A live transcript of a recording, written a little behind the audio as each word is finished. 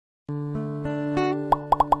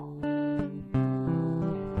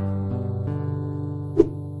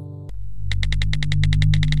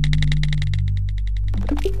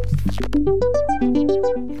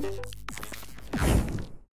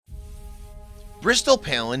Bristol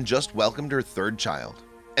Palin just welcomed her third child,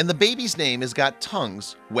 and the baby's name has got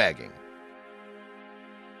tongues wagging.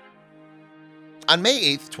 On May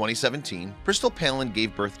 8, 2017, Bristol Palin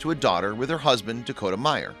gave birth to a daughter with her husband Dakota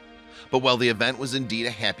Meyer. But while the event was indeed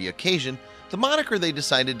a happy occasion, the moniker they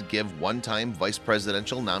decided to give one-time vice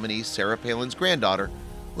presidential nominee Sarah Palin's granddaughter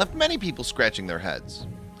left many people scratching their heads.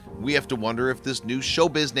 We have to wonder if this new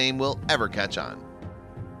showbiz name will ever catch on.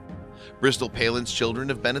 Bristol Palin's children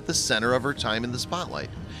have been at the center of her time in the spotlight,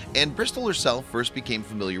 and Bristol herself first became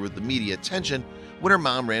familiar with the media attention when her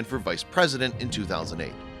mom ran for vice president in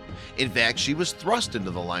 2008. In fact, she was thrust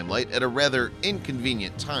into the limelight at a rather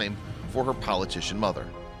inconvenient time for her politician mother.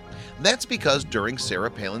 That's because during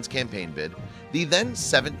Sarah Palin's campaign bid, the then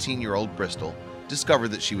 17-year-old Bristol discovered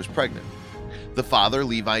that she was pregnant. The father,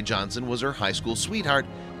 Levi Johnson, was her high school sweetheart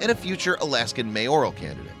and a future Alaskan mayoral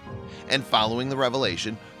candidate. And following the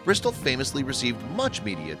revelation, Bristol famously received much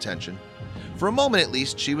media attention. For a moment at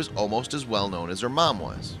least, she was almost as well known as her mom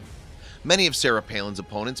was. Many of Sarah Palin's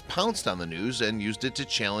opponents pounced on the news and used it to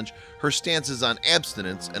challenge her stances on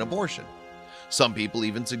abstinence and abortion. Some people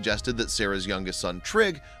even suggested that Sarah's youngest son,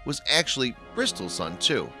 Trig, was actually Bristol's son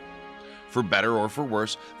too. For better or for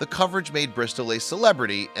worse, the coverage made Bristol a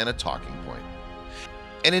celebrity and a talking point.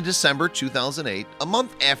 And in December 2008, a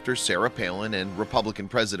month after Sarah Palin and Republican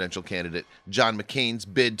presidential candidate John McCain's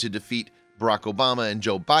bid to defeat Barack Obama and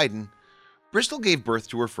Joe Biden, Bristol gave birth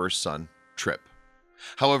to her first son, Trip.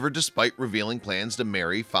 However, despite revealing plans to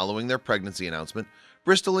marry following their pregnancy announcement,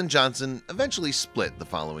 Bristol and Johnson eventually split the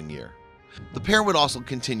following year. The pair would also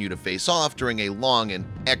continue to face off during a long and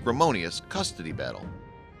acrimonious custody battle.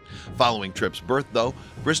 Following Trip's birth, though,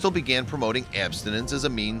 Bristol began promoting abstinence as a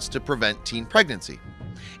means to prevent teen pregnancy.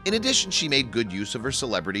 In addition, she made good use of her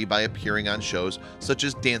celebrity by appearing on shows such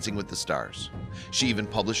as Dancing with the Stars. She even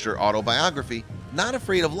published her autobiography, Not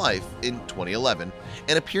Afraid of Life, in 2011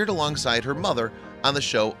 and appeared alongside her mother on the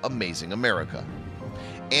show Amazing America.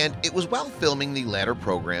 And it was while filming the latter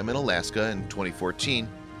program in Alaska in 2014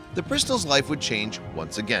 that Bristol's life would change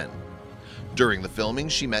once again. During the filming,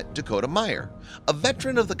 she met Dakota Meyer, a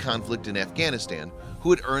veteran of the conflict in Afghanistan who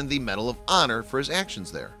had earned the Medal of Honor for his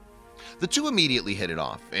actions there. The two immediately hit it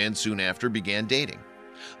off and soon after began dating.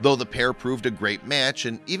 Though the pair proved a great match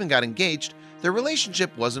and even got engaged, their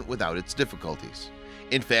relationship wasn't without its difficulties.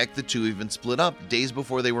 In fact, the two even split up days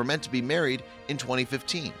before they were meant to be married in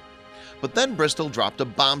 2015. But then Bristol dropped a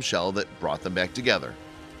bombshell that brought them back together.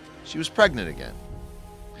 She was pregnant again.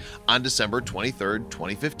 On December 23,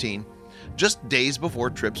 2015, just days before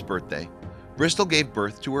Trip's birthday, Bristol gave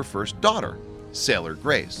birth to her first daughter, Sailor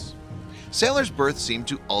Grace. Sailor's birth seemed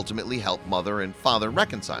to ultimately help mother and father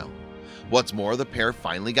reconcile. What's more, the pair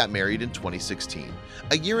finally got married in 2016,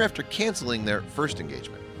 a year after canceling their first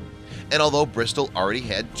engagement. And although Bristol already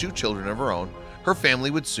had 2 children of her own, her family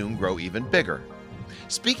would soon grow even bigger.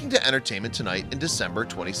 Speaking to Entertainment Tonight in December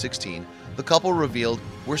 2016, the couple revealed,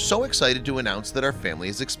 "We're so excited to announce that our family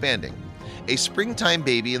is expanding. A springtime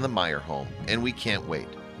baby in the Meyer home, and we can't wait."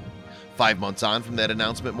 5 months on from that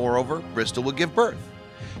announcement, moreover, Bristol would give birth.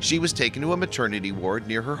 She was taken to a maternity ward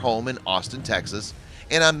near her home in Austin, Texas,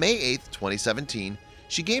 and on May 8, 2017,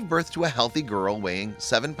 she gave birth to a healthy girl weighing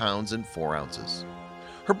 7 pounds and 4 ounces.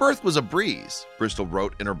 Her birth was a breeze, Bristol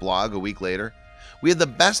wrote in her blog a week later. "We had the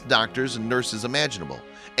best doctors and nurses imaginable,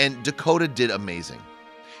 and Dakota did amazing."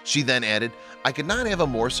 She then added, "I could not have a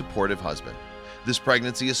more supportive husband. This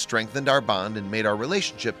pregnancy has strengthened our bond and made our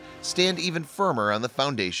relationship stand even firmer on the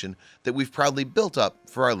foundation that we've proudly built up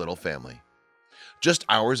for our little family." Just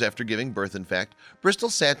hours after giving birth, in fact,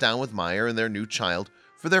 Bristol sat down with Meyer and their new child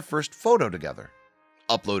for their first photo together.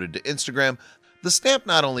 Uploaded to Instagram, the snap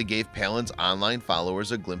not only gave Palin's online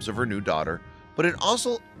followers a glimpse of her new daughter, but it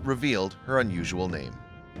also revealed her unusual name.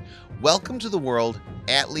 "Welcome to the world,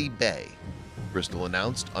 Atlee Bay," Bristol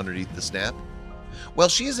announced underneath the snap. While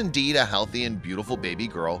she is indeed a healthy and beautiful baby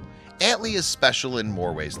girl, Atlee is special in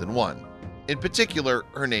more ways than one. In particular,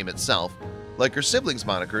 her name itself, like her siblings'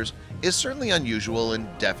 monikers, is certainly unusual and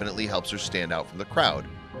definitely helps her stand out from the crowd.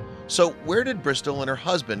 So where did Bristol and her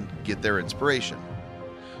husband get their inspiration?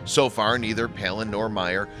 So far, neither Palin nor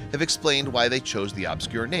Meyer have explained why they chose the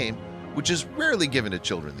obscure name, which is rarely given to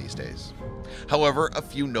children these days. However, a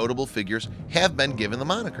few notable figures have been given the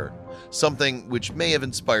moniker, something which may have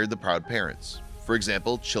inspired the proud parents. For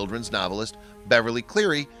example, children's novelist Beverly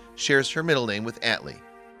Cleary shares her middle name with Atlee.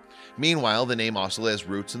 Meanwhile, the name also has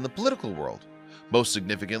roots in the political world, most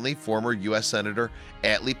significantly former U.S. Senator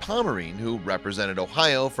Atlee Pomerene, who represented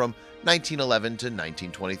Ohio from 1911 to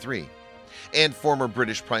 1923, and former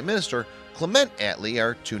British Prime Minister Clement Attlee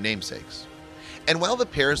are 2 namesakes. And while the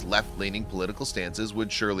pair's left-leaning political stances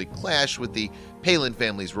would surely clash with the Palin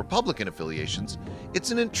family's Republican affiliations,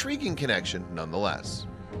 it's an intriguing connection nonetheless.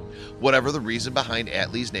 Whatever the reason behind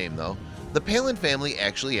Atlee's name though, the Palin family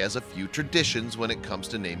actually has a few traditions when it comes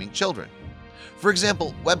to naming children. For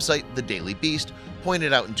example, website The Daily Beast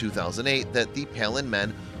pointed out in 2008 that the Palin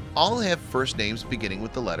men all have first names beginning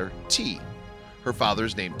with the letter T. Her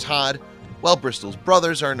father's named Todd, while Bristol's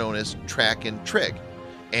brothers are known as Track and Trig,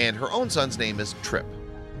 and her own son's name is Trip.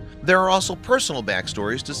 There are also personal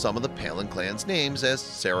backstories to some of the Palin clan's names, as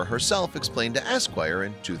Sarah herself explained to Esquire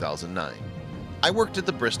in 2009. "I worked at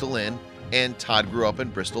the Bristol Inn, and Todd grew up in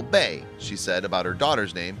Bristol Bay," she said about her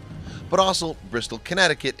daughter's name, but also Bristol,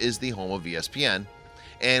 Connecticut is the home of ESPN,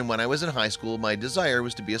 and when I was in high school my desire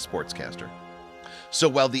was to be a sportscaster. So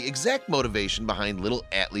while the exact motivation behind little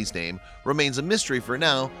Atlee's name remains a mystery for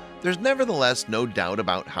now, there's nevertheless no doubt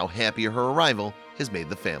about how happy her arrival has made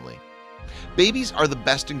the family. "Babies are the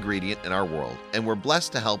best ingredient in our world, and we're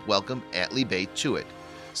blessed to help welcome Atlee Bay to it,"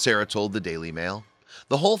 Sarah told the Daily Mail.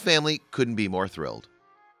 "The whole family couldn't be more thrilled."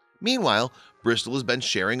 Meanwhile, Bristol has been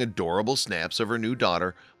sharing adorable snaps of her new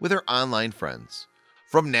daughter with her online friends.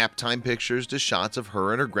 From nap time pictures to shots of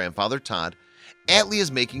her and her grandfather Todd, Atlee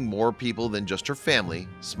is making more people than just her family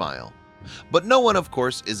smile. But no one, of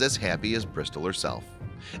course, is as happy as Bristol herself.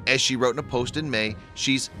 As she wrote in a post in May,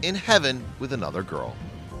 she's in heaven with another girl.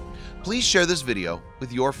 Please share this video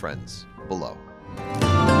with your friends below.